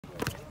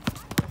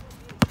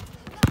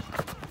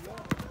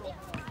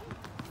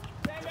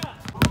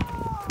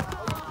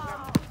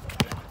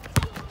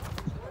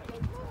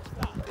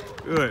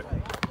Good.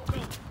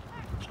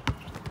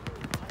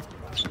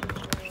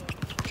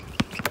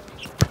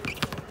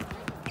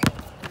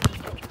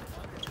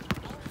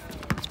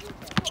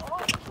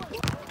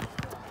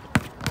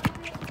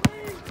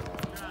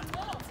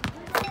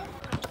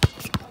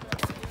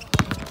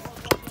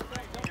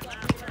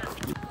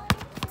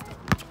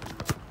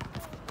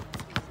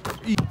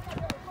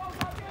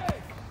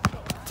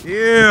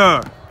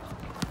 Yeah.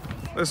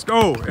 Let's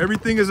go.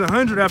 Everything is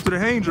 100 after the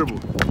hang dribble.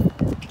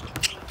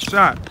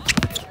 Shot.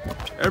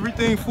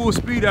 Everything full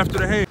speed after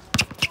the hang.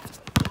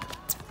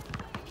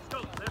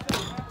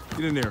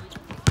 Get in there.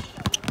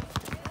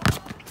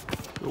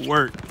 Good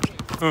work.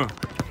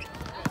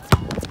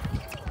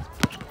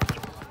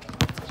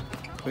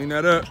 Clean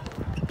that up.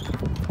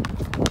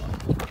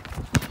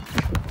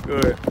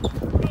 Good.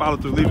 Follow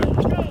through. Leave it.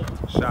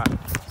 Shot.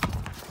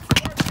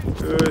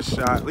 Good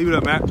shot. Leave it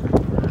up, Matt.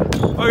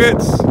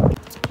 Buckets.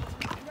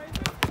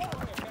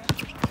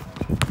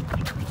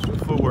 Good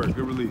footwork.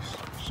 Good release.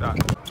 Shot.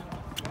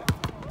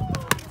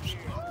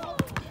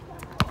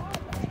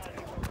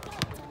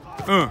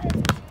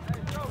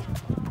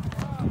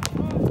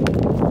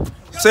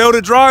 Sell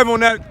the drive on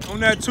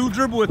that 2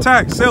 dribble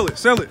attack. Sell it.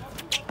 Sell it.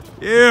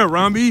 Yeah,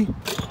 Romby.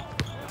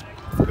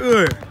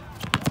 Good.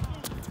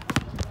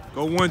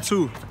 Go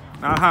 1-2.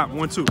 Now hop.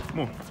 1-2. Come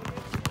on.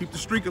 Keep the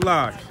streak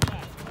alive.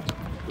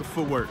 Good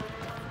footwork.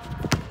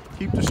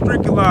 Keep the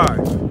streak alive.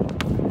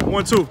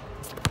 1-2.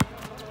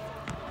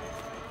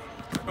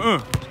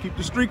 Keep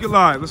the streak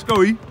alive. Let's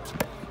go, E.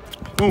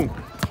 Boom.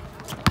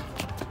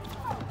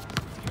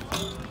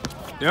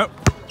 Yep.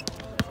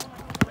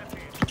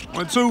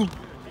 1-2.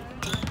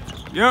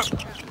 Yep.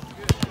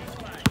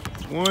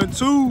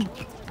 1-2.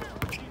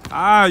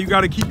 Ah, you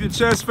got to keep your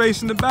chest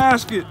facing the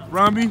basket,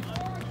 Romby.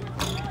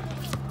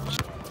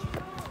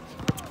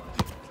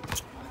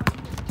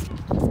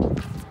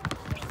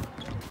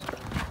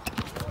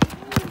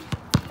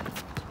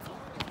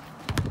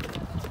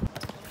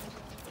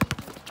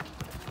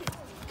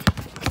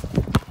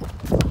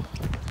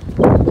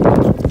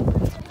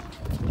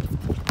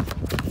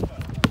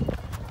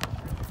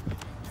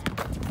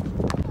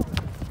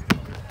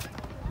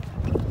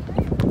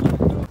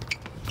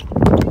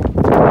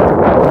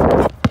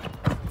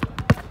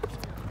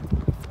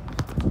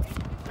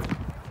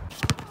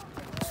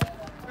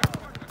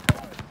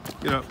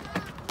 Get up.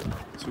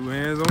 2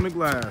 hands on the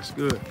glass.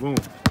 Good. Boom.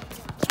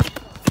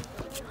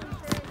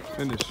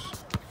 Finish.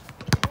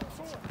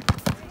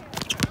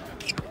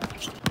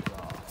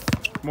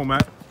 Come on,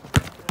 Matt.